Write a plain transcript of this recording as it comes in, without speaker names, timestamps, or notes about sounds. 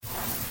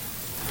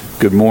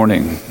Good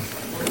morning.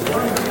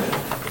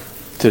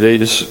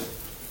 Today's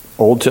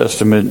Old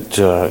Testament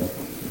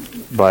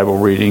Bible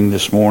reading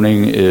this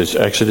morning is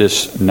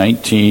Exodus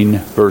 19,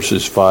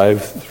 verses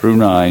 5 through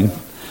 9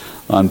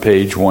 on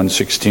page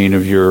 116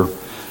 of your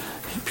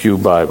Pew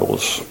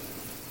Bibles.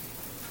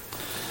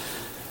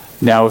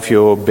 Now, if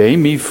you obey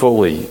me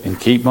fully and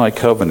keep my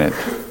covenant,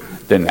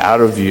 then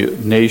out of you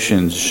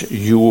nations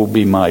you will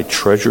be my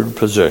treasured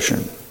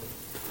possession.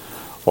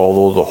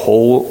 Although the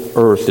whole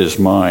earth is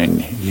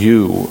mine,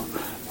 you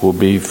will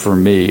be for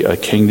me a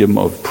kingdom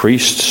of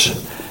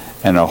priests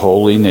and a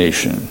holy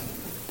nation.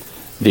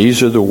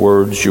 These are the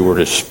words you were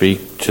to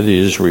speak to the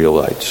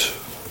Israelites.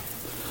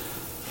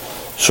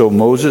 So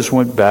Moses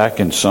went back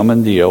and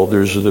summoned the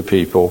elders of the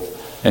people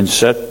and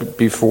set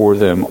before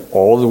them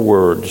all the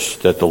words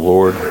that the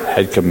Lord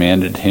had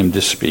commanded him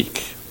to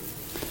speak.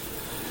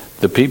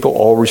 The people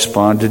all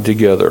responded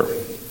together,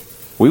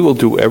 "We will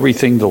do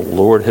everything the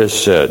Lord has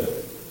said."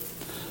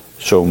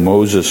 So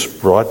Moses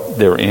brought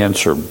their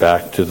answer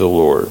back to the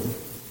Lord.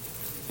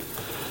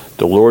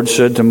 The Lord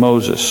said to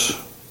Moses,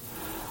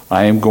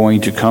 "I am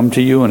going to come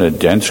to you in a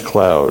dense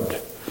cloud,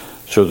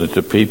 so that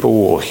the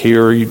people will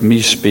hear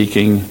me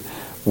speaking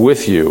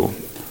with you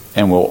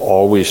and will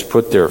always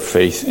put their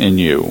faith in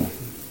you."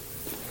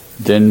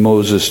 Then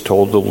Moses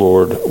told the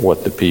Lord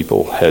what the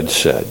people had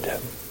said.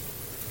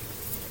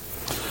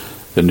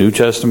 The New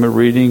Testament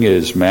reading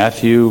is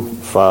Matthew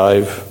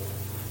 5,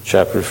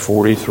 chapter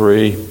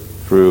 43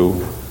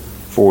 through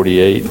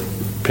 48,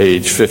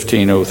 page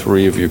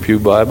 1503 of your Pew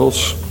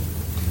Bibles.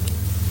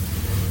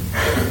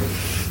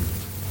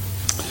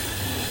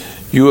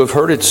 You have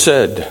heard it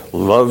said,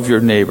 "Love your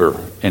neighbor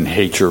and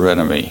hate your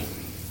enemy."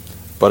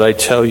 But I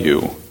tell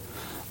you,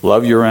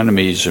 love your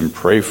enemies and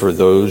pray for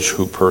those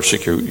who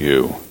persecute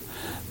you,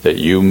 that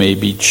you may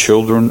be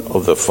children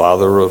of the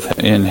Father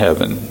in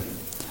heaven.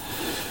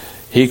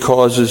 He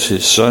causes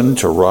his sun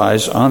to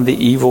rise on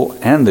the evil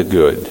and the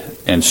good,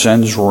 and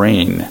sends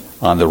rain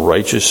on the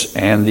righteous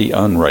and the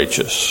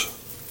unrighteous.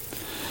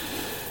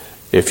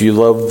 If you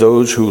love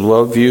those who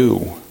love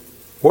you,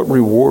 what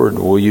reward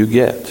will you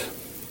get?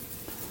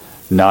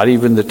 Not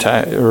even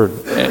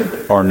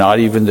are not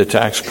even the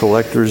tax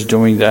collectors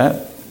doing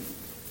that?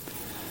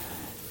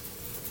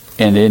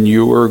 And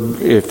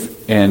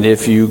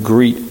if you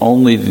greet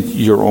only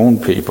your own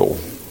people,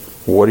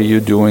 what are you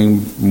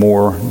doing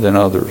more than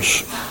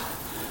others?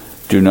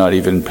 Do not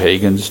even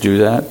pagans do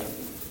that?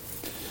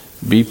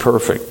 Be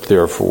perfect,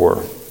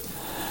 therefore,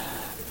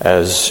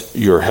 as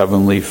your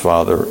heavenly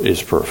Father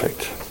is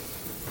perfect.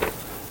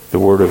 The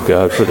word of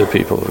God for the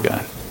people of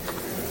God.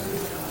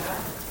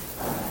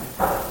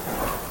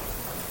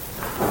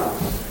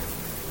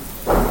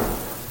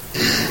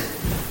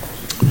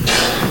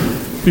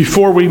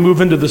 Before we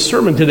move into the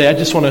sermon today, I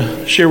just want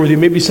to share with you,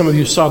 maybe some of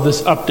you saw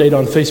this update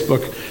on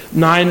Facebook.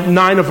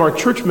 Nine of our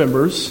church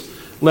members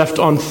left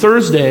on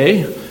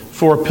Thursday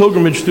for a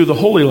pilgrimage through the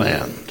Holy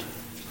Land.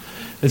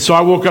 And so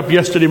I woke up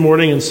yesterday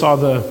morning and saw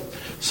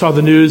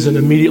the news and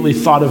immediately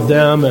thought of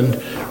them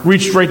and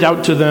reached right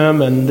out to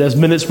them. And as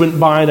minutes went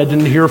by and I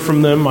didn't hear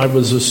from them, I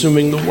was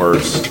assuming the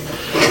worst.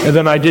 And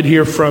then I did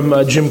hear from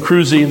Jim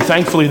Cruzy, and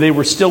thankfully they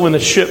were still in a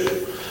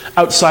ship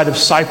outside of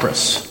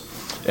Cyprus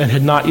and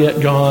had not yet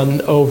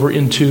gone over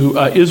into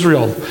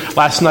Israel.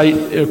 Last night,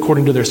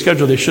 according to their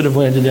schedule, they should have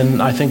landed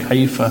in, I think,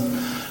 Haifa,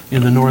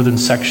 in the northern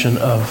section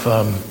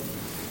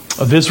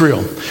of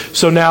Israel.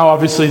 So now,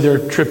 obviously, their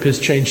trip has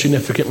changed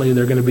significantly.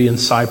 They're going to be in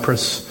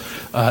Cyprus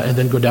and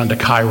then go down to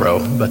Cairo,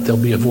 but they'll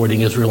be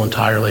avoiding Israel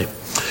entirely.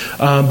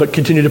 But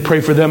continue to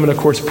pray for them, and of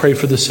course, pray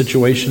for the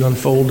situation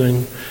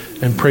unfolding,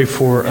 and pray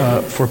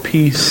for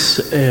peace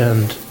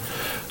and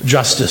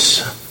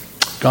justice,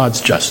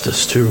 God's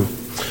justice to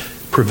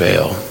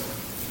prevail.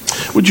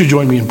 Would you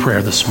join me in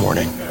prayer this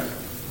morning?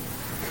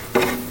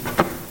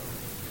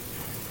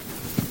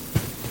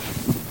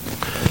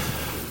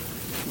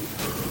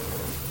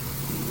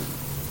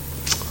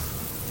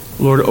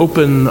 Lord,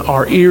 open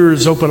our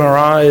ears, open our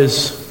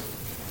eyes,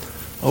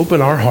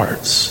 open our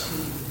hearts.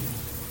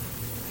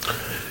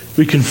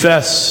 We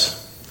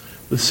confess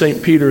with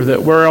St. Peter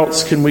that where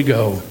else can we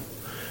go?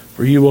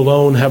 For you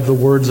alone have the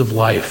words of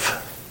life.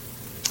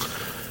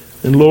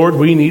 And Lord,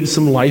 we need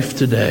some life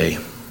today.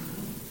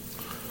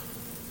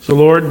 So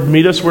Lord,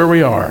 meet us where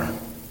we are.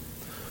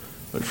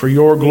 But for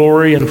your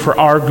glory and for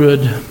our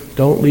good,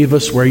 don't leave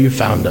us where you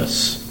found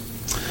us.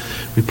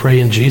 We pray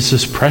in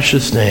Jesus'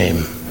 precious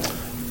name.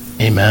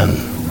 Amen.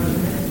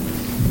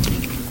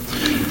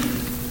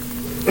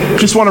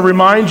 Just want to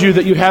remind you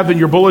that you have in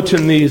your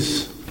bulletin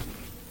these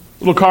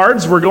little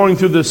cards. We're going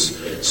through this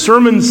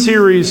sermon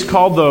series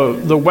called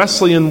the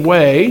Wesleyan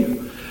Way.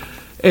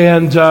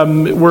 And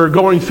we're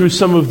going through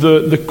some of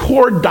the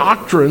core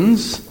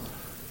doctrines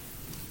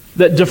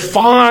that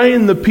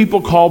define the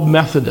people called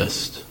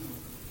Methodist.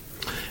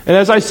 And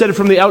as I said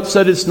from the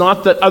outset, it's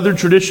not that other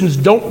traditions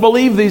don't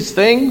believe these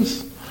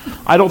things.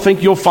 I don't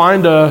think you'll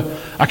find a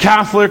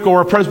Catholic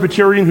or a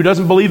Presbyterian who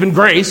doesn't believe in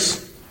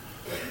grace.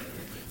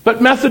 But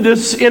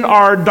Methodists, in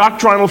our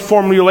doctrinal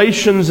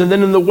formulations and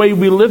then in the way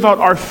we live out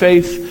our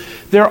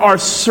faith, there are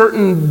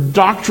certain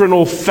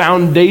doctrinal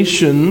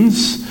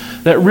foundations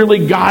that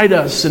really guide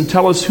us and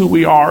tell us who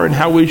we are and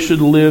how we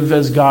should live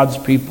as God's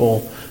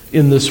people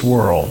in this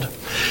world.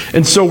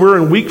 And so we're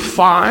in week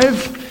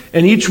 5,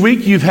 and each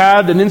week you've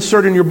had an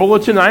insert in your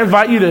bulletin. I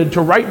invite you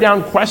to write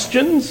down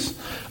questions,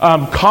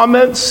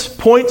 comments,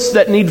 points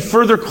that need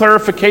further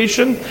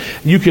clarification.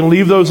 You can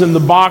leave those in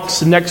the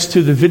box next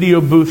to the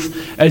video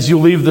booth as you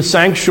leave the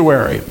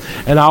sanctuary.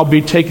 And I'll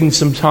be taking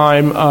some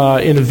time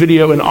in a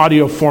video and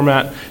audio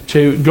format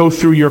to go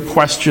through your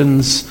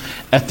questions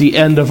at the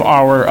end of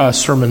our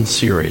sermon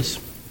series.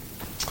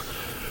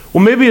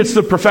 Well, maybe it's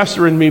the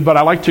professor in me, but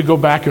I like to go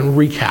back and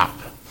recap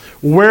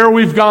where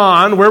we've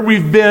gone, where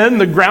we've been,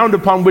 the ground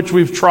upon which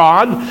we've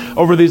trod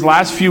over these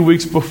last few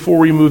weeks before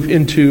we move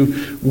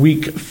into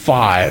week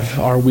 5,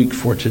 our week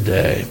for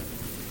today.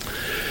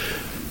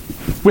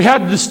 We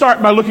had to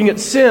start by looking at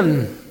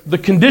sin, the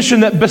condition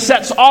that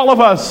besets all of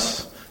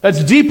us,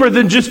 that's deeper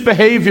than just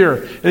behavior,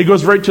 and it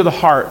goes right to the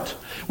heart.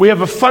 We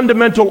have a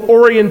fundamental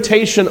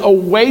orientation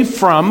away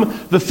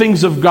from the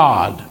things of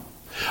God,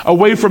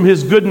 away from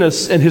His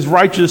goodness and His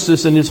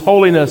righteousness and His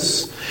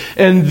holiness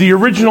and the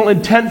original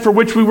intent for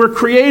which we were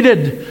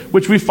created,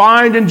 which we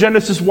find in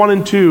Genesis 1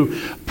 and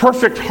 2.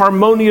 Perfect,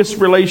 harmonious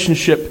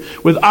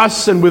relationship with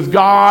us and with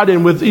God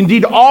and with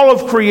indeed all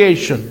of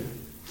creation.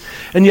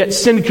 And yet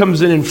sin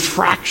comes in and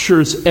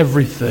fractures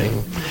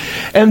everything.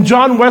 And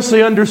John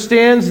Wesley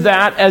understands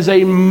that as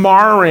a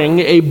marring,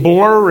 a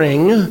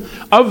blurring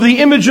of the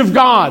image of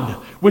God,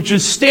 which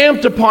is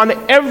stamped upon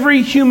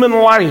every human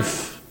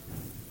life.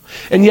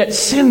 And yet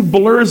sin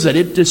blurs it.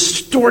 It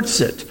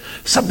distorts it.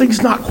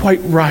 Something's not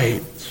quite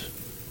right.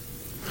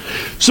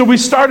 So we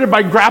started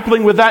by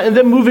grappling with that and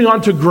then moving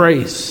on to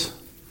grace.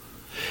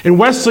 And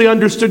Wesley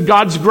understood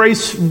God's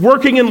grace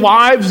working in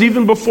lives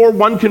even before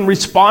one can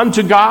respond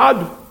to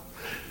God,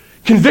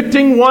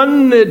 convicting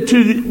one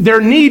to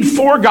their need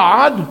for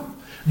God,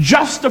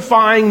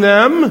 justifying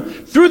them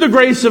through the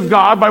grace of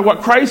God by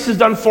what Christ has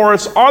done for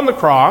us on the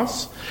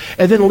cross,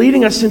 and then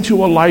leading us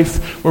into a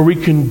life where we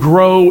can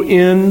grow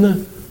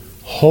in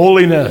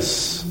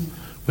holiness,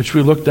 which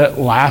we looked at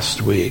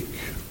last week.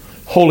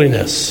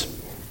 Holiness.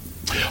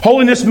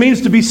 Holiness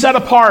means to be set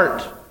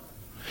apart.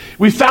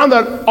 We found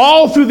that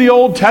all through the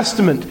Old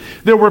Testament,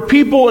 there were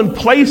people and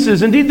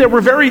places, indeed there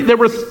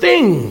were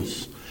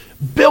things,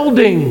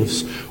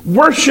 buildings,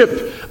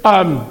 worship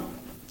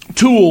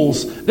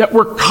tools that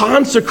were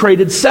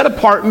consecrated, set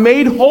apart,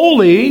 made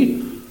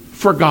holy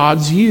for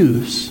God's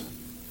use.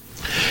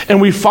 And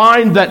we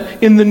find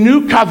that in the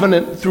new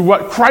covenant, through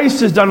what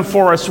Christ has done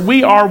for us,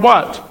 we are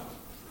what?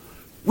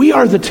 We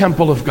are the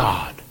temple of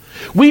God.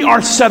 We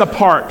are set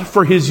apart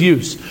for His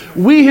use.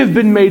 We have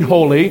been made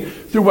holy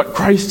through what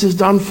Christ has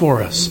done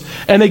for us.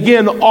 And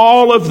again,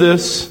 all of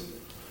this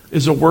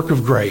is a work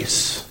of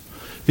grace.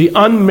 The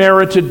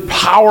unmerited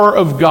power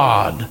of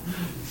God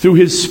through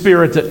His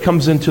Spirit that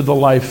comes into the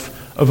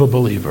life of a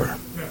believer.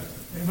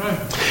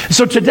 Amen.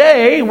 So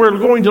today we're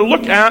going to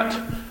look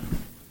at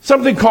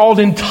something called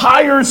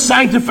entire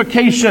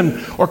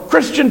sanctification or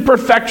Christian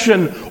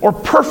perfection or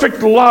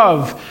perfect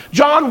love.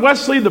 John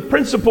Wesley, the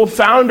principal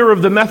founder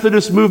of the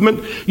Methodist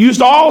movement,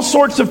 used all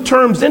sorts of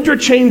terms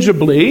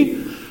interchangeably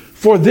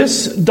for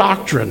this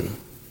doctrine.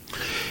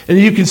 And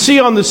you can see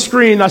on the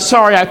screen,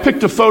 sorry, I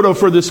picked a photo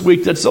for this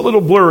week that's a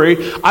little blurry.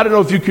 I don't know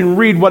if you can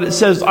read what it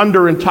says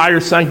under entire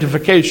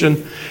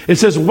sanctification. It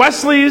says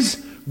Wesley's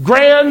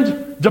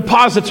Grand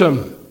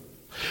Depositum,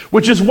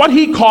 which is what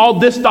he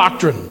called this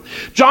doctrine.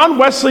 John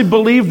Wesley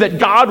believed that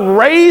God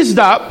raised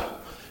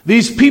up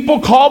these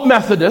people called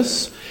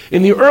Methodists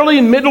in the early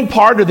and middle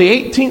part of the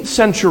 18th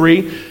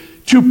century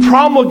to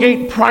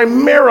promulgate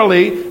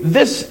primarily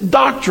this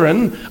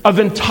doctrine of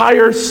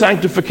entire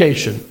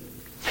sanctification.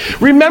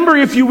 Remember,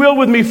 if you will,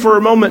 with me for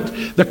a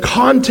moment, the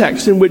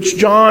context in which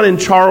John and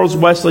Charles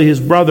Wesley, his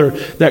brother,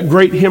 that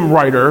great hymn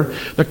writer,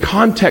 the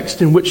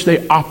context in which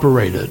they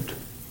operated.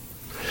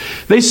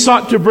 They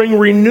sought to bring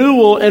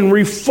renewal and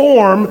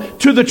reform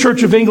to the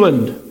Church of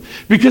England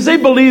because they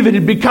believed it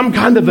had become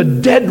kind of a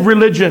dead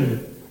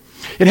religion.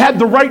 It had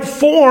the right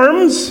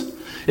forms.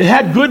 It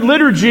had good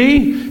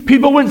liturgy.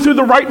 People went through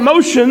the right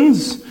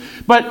motions.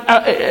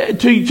 But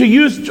to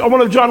use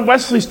one of John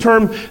Wesley's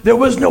terms, there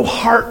was no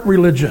heart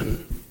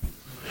religion.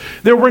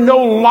 There were no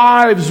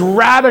lives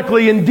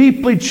radically and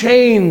deeply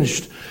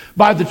changed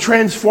by the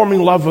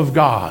transforming love of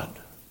God.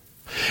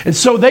 And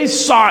so they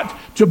sought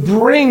to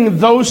bring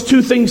those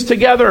two things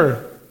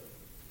together.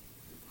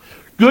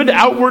 Good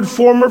outward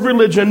form of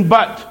religion,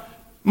 but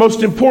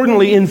most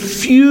importantly,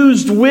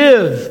 infused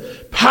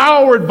with,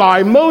 powered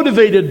by,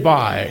 motivated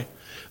by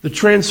the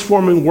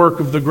transforming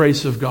work of the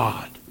grace of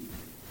God.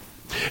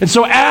 And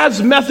so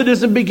as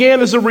Methodism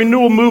began as a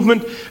renewal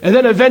movement and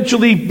then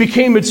eventually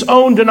became its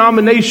own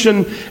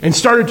denomination and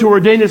started to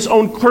ordain its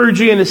own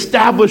clergy and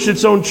establish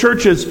its own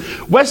churches,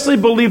 Wesley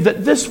believed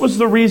that this was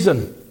the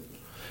reason.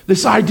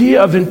 This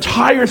idea of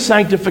entire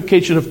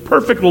sanctification, of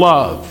perfect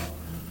love,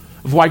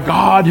 of why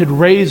God had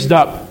raised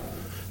up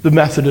the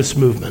Methodist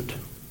movement.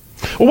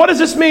 Well, what does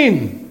this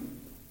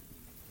mean?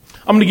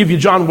 I'm going to give you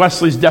John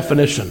Wesley's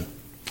definition.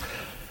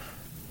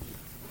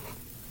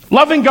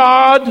 Loving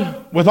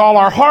God with all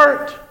our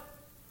heart,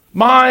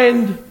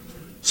 mind,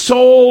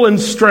 soul, and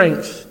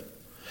strength.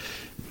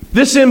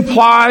 This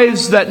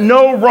implies that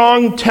no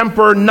wrong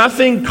temper,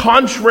 nothing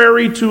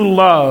contrary to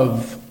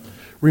love,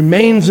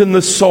 remains in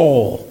the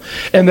soul,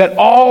 and that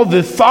all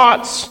the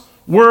thoughts,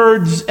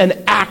 words,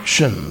 and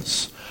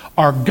actions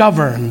are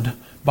governed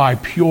by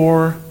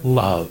pure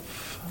love.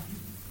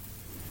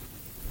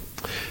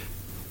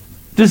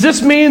 Does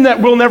this mean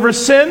that we'll never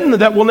sin,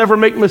 that we'll never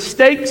make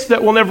mistakes,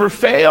 that we'll never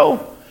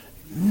fail?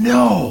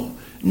 No,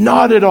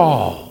 not at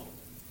all.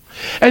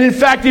 And in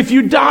fact, if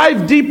you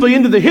dive deeply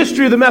into the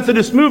history of the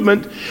Methodist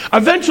movement,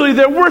 eventually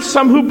there were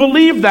some who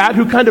believed that,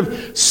 who kind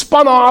of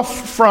spun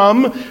off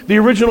from the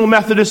original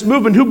Methodist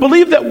movement, who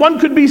believed that one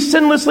could be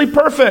sinlessly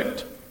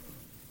perfect.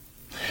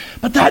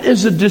 But that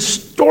is a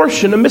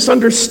distortion, a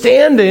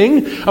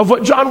misunderstanding of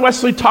what John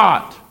Wesley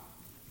taught.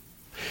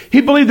 He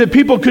believed that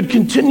people could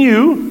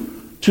continue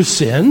to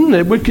sin,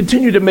 they would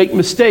continue to make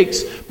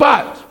mistakes,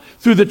 but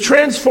through the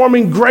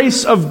transforming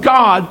grace of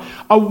God,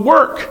 a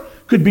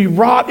work could be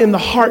wrought in the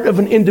heart of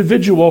an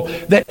individual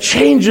that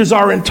changes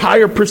our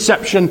entire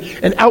perception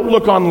and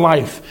outlook on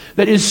life,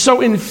 that is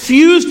so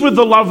infused with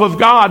the love of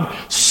God,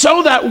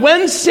 so that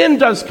when sin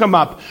does come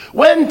up,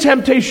 when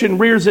temptation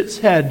rears its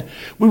head,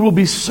 we will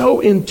be so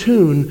in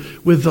tune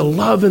with the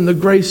love and the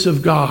grace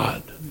of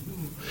God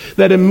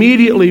that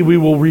immediately we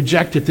will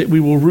reject it, that we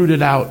will root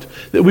it out,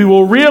 that we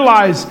will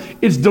realize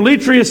its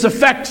deleterious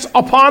effects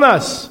upon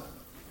us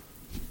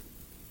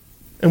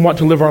and want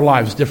to live our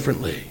lives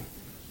differently.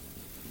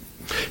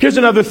 Here's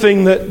another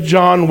thing that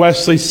John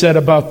Wesley said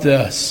about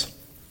this.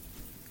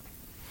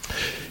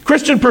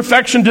 Christian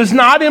perfection does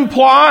not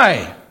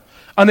imply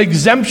an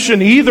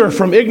exemption either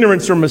from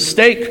ignorance or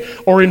mistake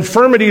or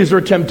infirmities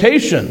or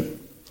temptation.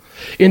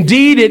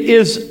 Indeed, it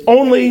is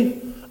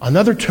only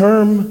another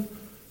term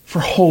for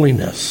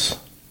holiness.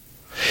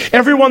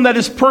 Everyone that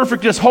is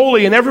perfect is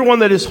holy, and everyone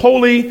that is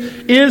holy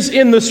is,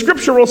 in the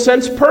scriptural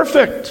sense,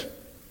 perfect.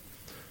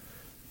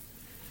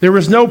 There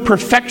is no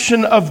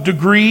perfection of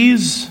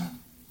degrees,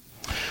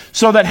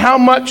 so that how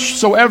much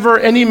soever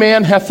any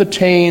man hath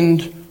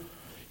attained,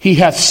 he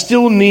hath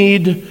still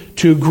need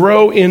to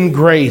grow in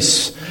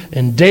grace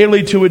and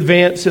daily to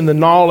advance in the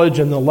knowledge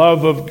and the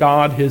love of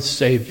God his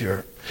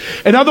Savior.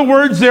 In other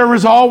words, there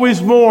is always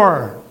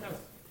more.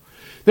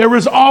 There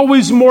is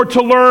always more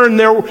to learn.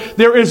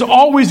 There is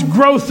always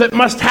growth that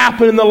must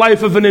happen in the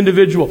life of an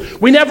individual.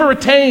 We never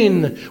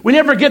attain. We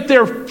never get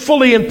there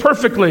fully and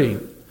perfectly.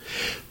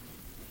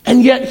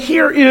 And yet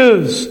here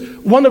is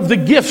one of the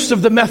gifts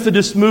of the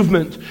Methodist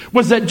movement,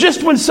 was that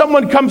just when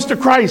someone comes to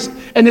Christ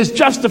and is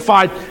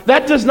justified,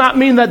 that does not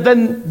mean that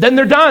then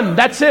they're done.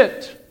 That's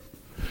it.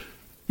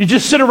 You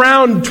just sit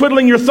around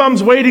twiddling your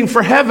thumbs waiting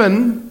for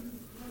heaven.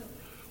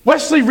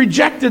 Wesley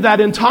rejected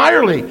that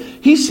entirely.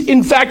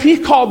 In fact, he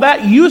called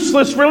that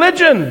useless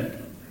religion.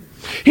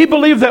 He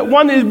believed that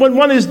when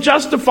one is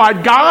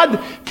justified,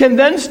 God can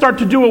then start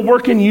to do a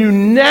work in you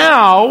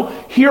now,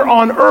 here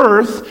on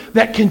earth,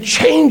 that can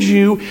change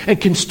you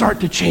and can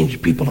start to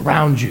change people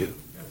around you.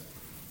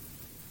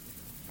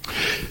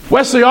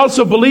 Wesley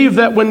also believed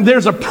that when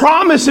there's a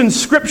promise in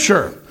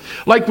Scripture,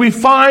 like we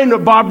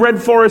find Bob read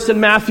for us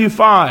in Matthew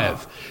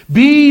 5,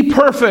 be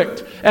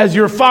perfect as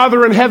your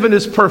Father in heaven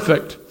is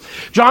perfect.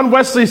 John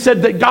Wesley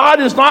said that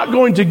God is not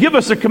going to give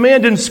us a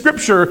command in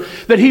Scripture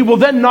that he will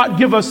then not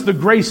give us the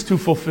grace to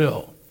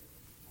fulfill.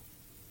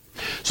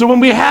 So when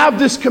we have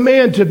this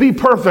command to be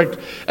perfect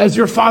as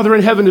your Father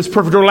in heaven is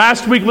perfect, or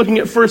last week looking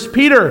at 1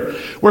 Peter,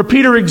 where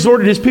Peter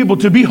exhorted his people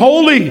to be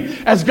holy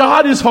as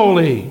God is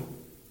holy,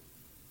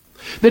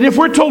 that if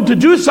we're told to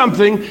do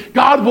something,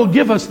 God will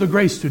give us the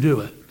grace to do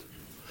it.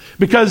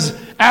 Because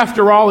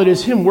after all, it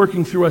is him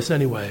working through us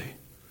anyway.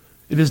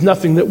 It is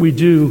nothing that we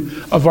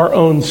do of our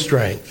own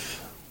strength.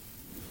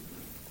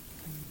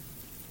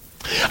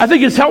 I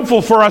think it's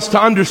helpful for us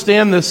to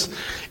understand this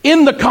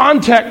in the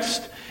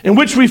context in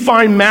which we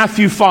find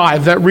Matthew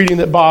 5, that reading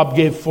that Bob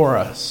gave for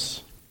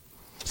us.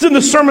 It's in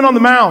the Sermon on the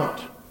Mount.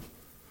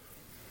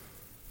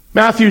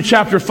 Matthew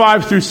chapter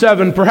 5 through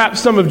 7, perhaps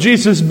some of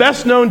Jesus'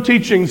 best known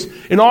teachings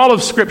in all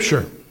of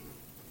Scripture.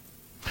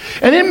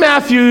 And in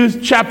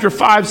Matthew chapter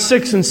 5,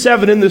 6, and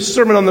 7, in this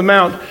Sermon on the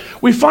Mount,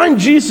 we find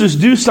Jesus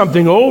do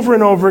something over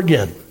and over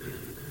again.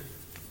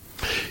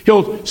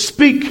 He'll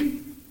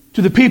speak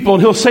to the people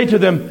and he'll say to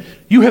them,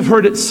 you have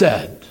heard it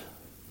said.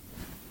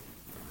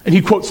 And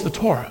he quotes the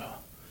Torah,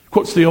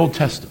 quotes the Old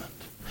Testament.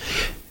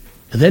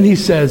 And then he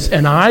says,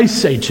 and I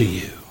say to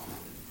you.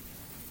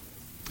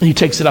 And he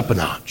takes it up a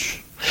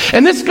notch.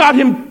 And this got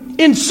him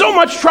in so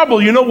much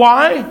trouble. You know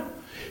why?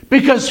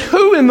 Because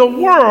who in the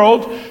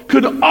world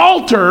could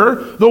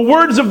alter the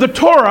words of the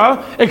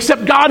Torah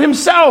except God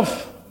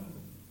himself?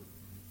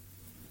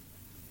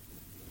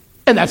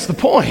 And that's the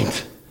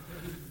point.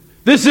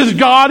 This is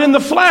God in the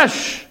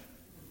flesh.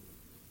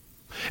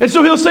 And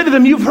so he'll say to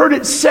them, you've heard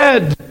it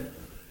said,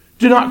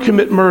 do not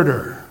commit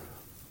murder.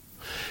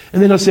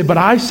 And then he'll say, but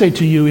I say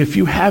to you, if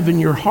you have in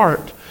your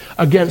heart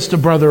against a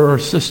brother or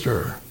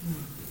sister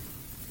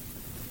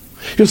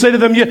He'll say to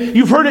them,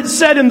 you've heard it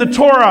said in the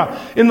Torah,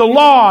 in the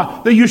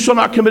law, that you shall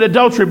not commit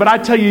adultery. But I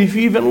tell you, if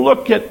you even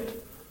look at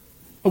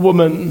a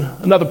woman,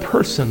 another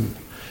person,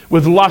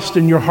 with lust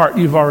in your heart,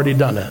 you've already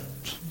done it.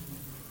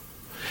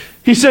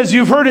 He says,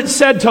 you've heard it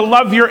said to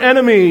love your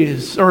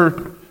enemies.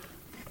 And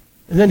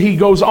then he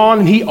goes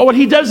on, and what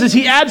he does is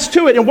he adds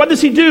to it. And what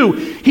does he do?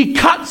 He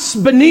cuts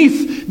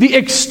beneath the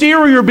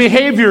exterior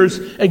behaviors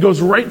and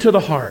goes right to the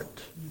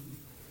heart.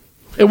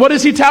 And what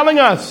is he telling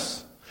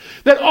us?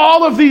 That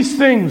all of these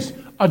things,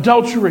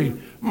 adultery,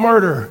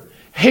 murder,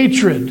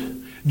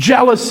 hatred,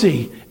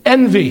 jealousy,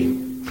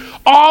 envy,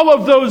 all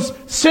of those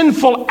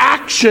sinful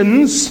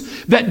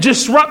actions that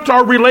disrupt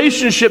our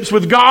relationships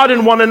with God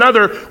and one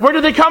another, where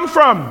do they come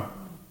from?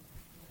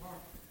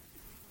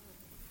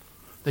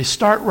 They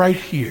start right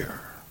here.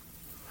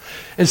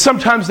 And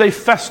sometimes they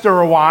fester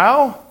a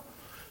while.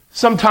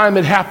 Sometimes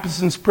it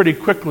happens pretty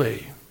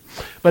quickly.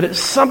 But it's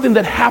something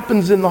that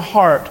happens in the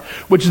heart,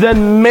 which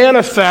then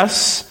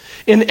manifests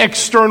in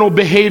external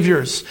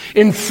behaviors,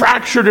 in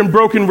fractured and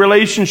broken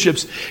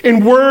relationships,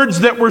 in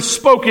words that were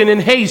spoken in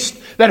haste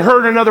that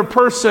hurt another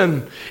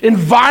person, in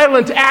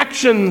violent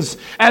actions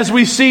as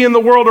we see in the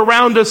world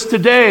around us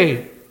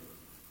today,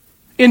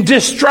 in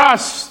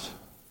distrust,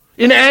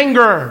 in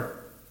anger.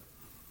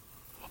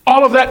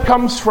 All of that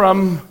comes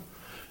from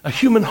a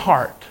human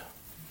heart.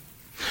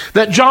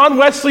 That John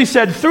Wesley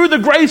said, through the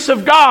grace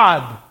of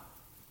God,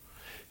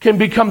 can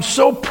become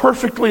so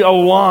perfectly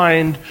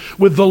aligned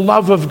with the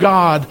love of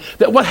God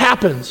that what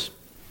happens?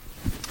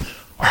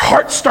 Our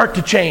hearts start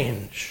to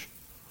change.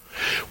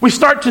 We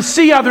start to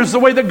see others the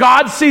way that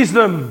God sees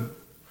them.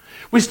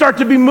 We start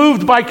to be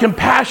moved by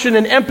compassion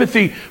and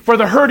empathy for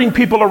the hurting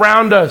people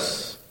around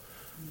us.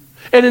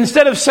 And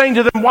instead of saying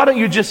to them, why don't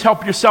you just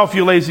help yourself,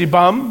 you lazy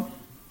bum?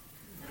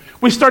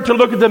 We start to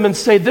look at them and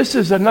say, this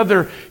is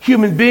another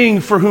human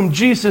being for whom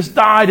Jesus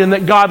died and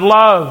that God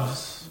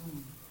loves.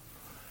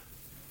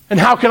 And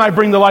how can I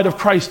bring the light of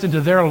Christ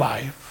into their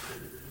life?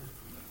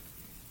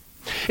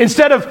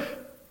 Instead of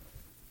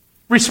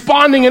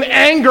responding in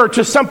anger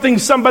to something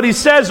somebody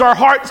says, our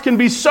hearts can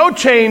be so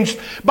changed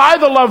by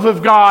the love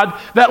of God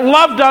that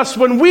loved us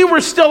when we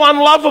were still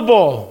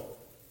unlovable.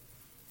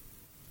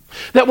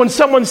 That when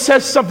someone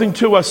says something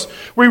to us,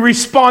 we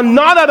respond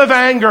not out of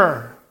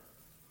anger,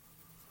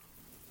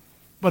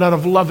 but out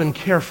of love and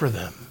care for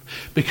them,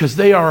 because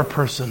they are a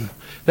person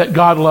that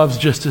God loves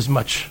just as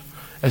much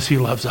as He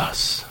loves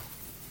us.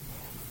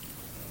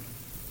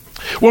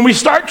 When we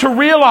start to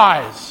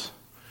realize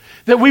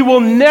that we will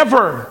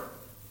never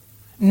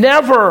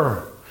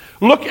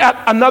look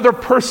at another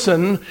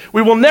person,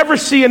 we will never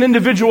see an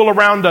individual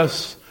around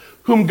us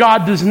whom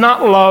God does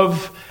not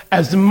love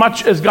as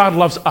much as God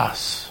loves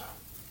us.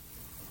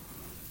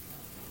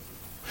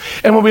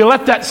 And when we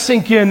let that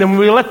sink in, and when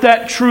we let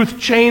that truth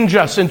change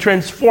us and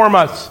transform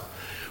us,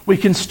 we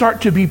can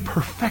start to be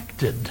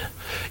perfected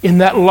in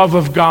that love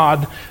of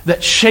God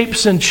that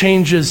shapes and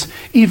changes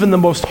even the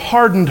most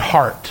hardened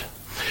heart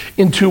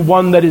into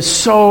one that is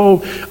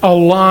so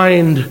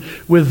aligned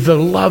with the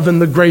love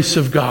and the grace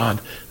of God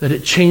that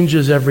it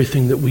changes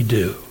everything that we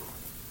do.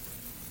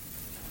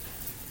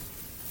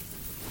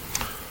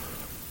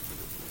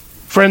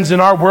 Friends, in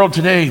our world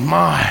today,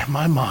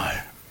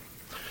 my,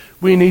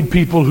 we need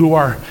people who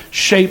are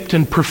shaped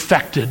and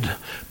perfected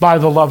by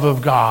the love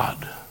of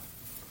God.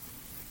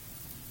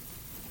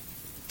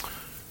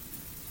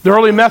 The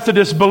early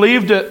Methodists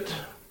believed it.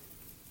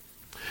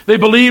 They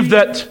believed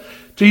that,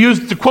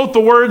 to quote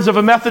the words of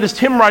a Methodist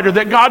hymn writer,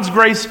 that God's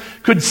grace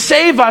could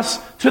save us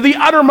to the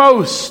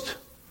uttermost.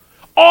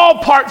 All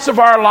parts of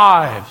our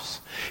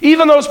lives.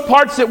 Even those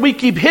parts that we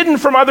keep hidden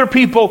from other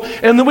people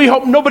and that we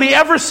hope nobody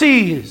ever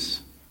sees.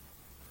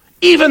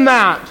 Even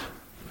that,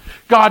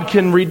 God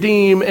can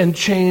redeem and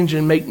change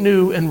and make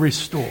new and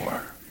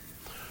restore.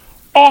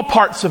 All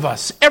parts of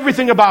us,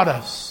 everything about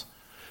us,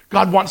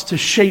 God wants to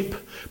shape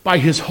by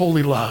His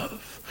holy love,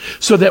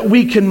 so that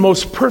we can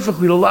most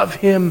perfectly love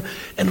Him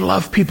and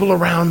love people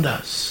around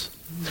us.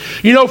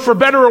 You know, for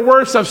better or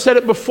worse, I've said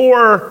it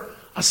before,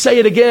 I'll say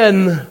it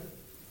again.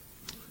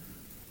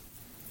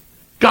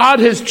 God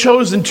has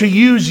chosen to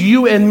use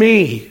you and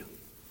me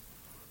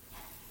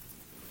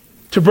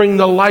to bring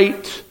the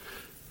light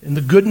and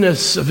the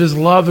goodness of His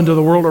love into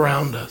the world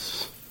around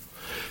us.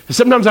 And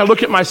sometimes I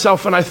look at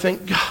myself and I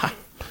think, God,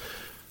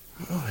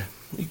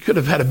 you could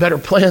have had a better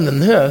plan than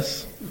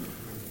this.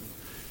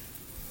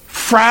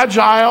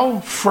 Fragile,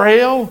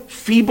 frail,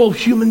 feeble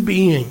human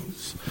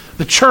beings.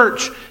 The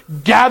church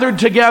gathered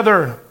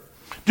together.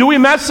 Do we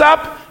mess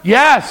up?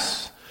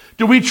 Yes.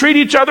 Do we treat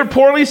each other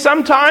poorly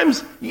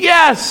sometimes?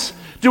 Yes.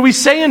 Do we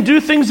say and do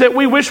things that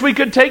we wish we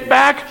could take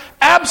back?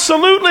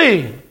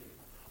 Absolutely.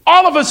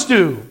 All of us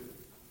do.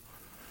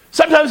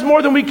 Sometimes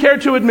more than we care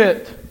to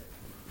admit.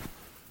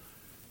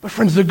 But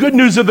friends, the good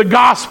news of the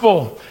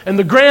gospel and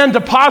the grand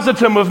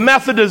depositum of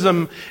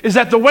Methodism is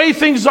that the way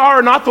things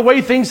are not the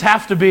way things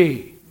have to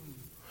be.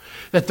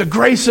 That the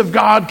grace of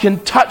God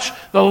can touch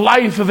the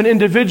life of an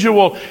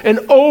individual and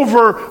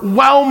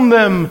overwhelm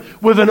them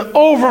with an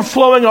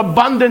overflowing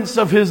abundance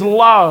of His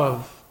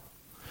love.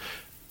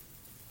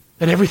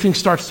 that everything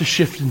starts to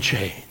shift and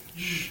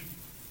change.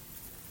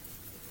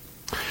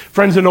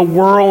 Friends, in a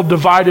world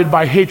divided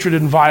by hatred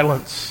and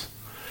violence,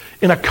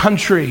 in a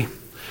country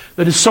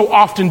that is so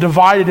often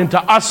divided into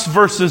us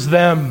versus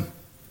them,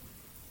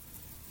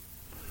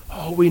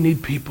 we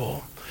need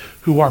people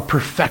who are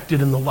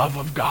perfected in the love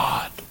of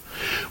God.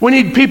 We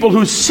need people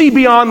who see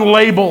beyond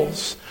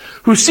labels,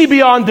 who see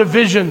beyond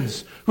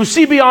divisions, who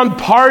see beyond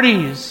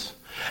parties,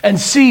 and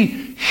see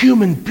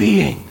human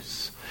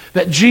beings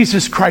that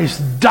Jesus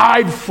Christ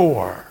died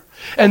for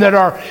and that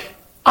are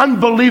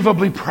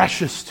unbelievably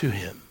precious to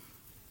him.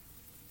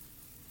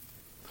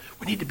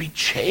 We need to be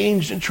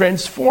changed and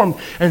transformed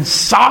and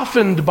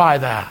softened by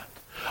that.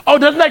 Oh,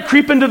 doesn't that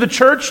creep into the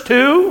church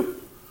too?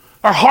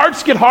 Our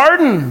hearts get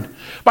hardened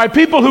by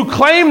people who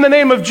claim the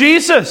name of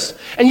Jesus,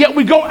 and yet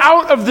we go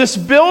out of this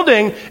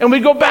building and we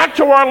go back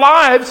to our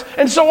lives,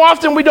 and so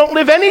often we don't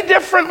live any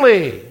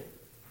differently.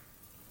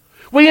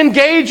 We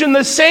engage in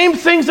the same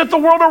things that the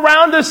world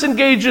around us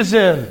engages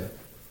in.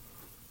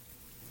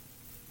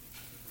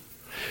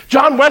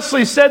 John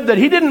Wesley said that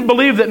he didn't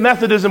believe that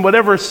Methodism would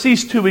ever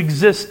cease to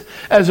exist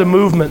as a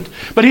movement.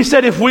 But he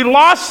said if we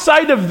lost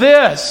sight of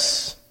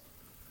this,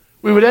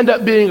 we would end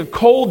up being a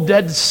cold,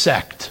 dead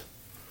sect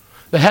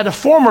that had a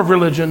form of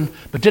religion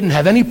but didn't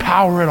have any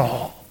power at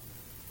all.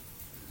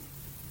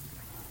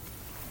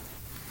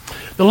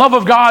 The love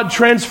of God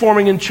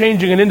transforming and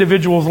changing an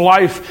individual's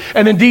life,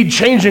 and indeed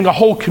changing a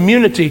whole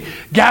community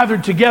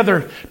gathered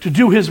together to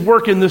do his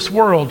work in this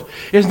world,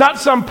 is not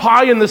some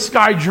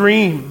pie-in-the-sky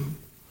dream.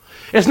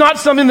 It's not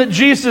something that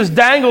Jesus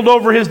dangled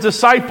over his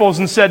disciples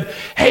and said,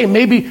 hey,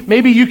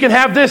 maybe you can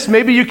have this,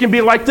 maybe you can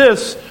be like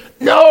this.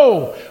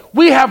 No,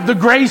 we have the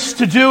grace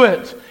to do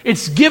it.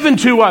 It's given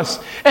to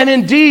us. And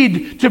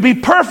indeed, to be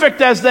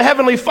perfect as the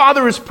Heavenly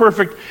Father is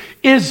perfect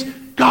is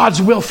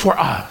God's will for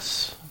us.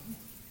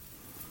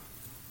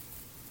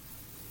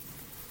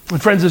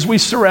 And friends, as we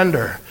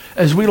surrender,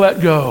 as we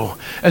let go,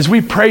 as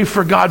we pray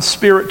for God's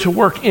Spirit to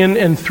work in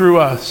and through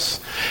us,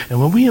 and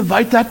when we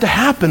invite that to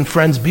happen,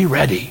 friends, be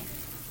ready.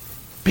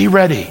 Be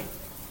ready.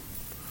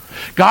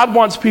 God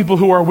wants people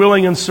who are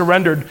willing and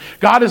surrendered.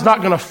 God is not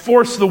going to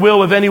force the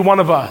will of any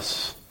one of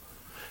us.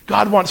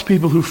 God wants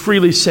people who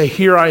freely say,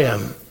 here I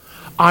am.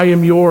 I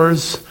am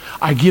yours.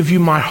 I give you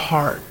my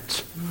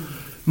heart.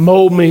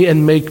 Mold me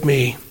and make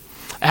me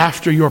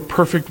after your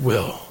perfect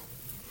will,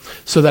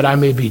 so that I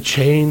may be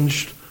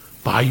changed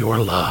by your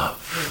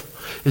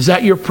love. Is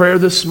that your prayer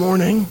this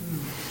morning?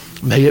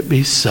 May it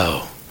be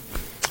so.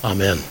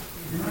 Amen.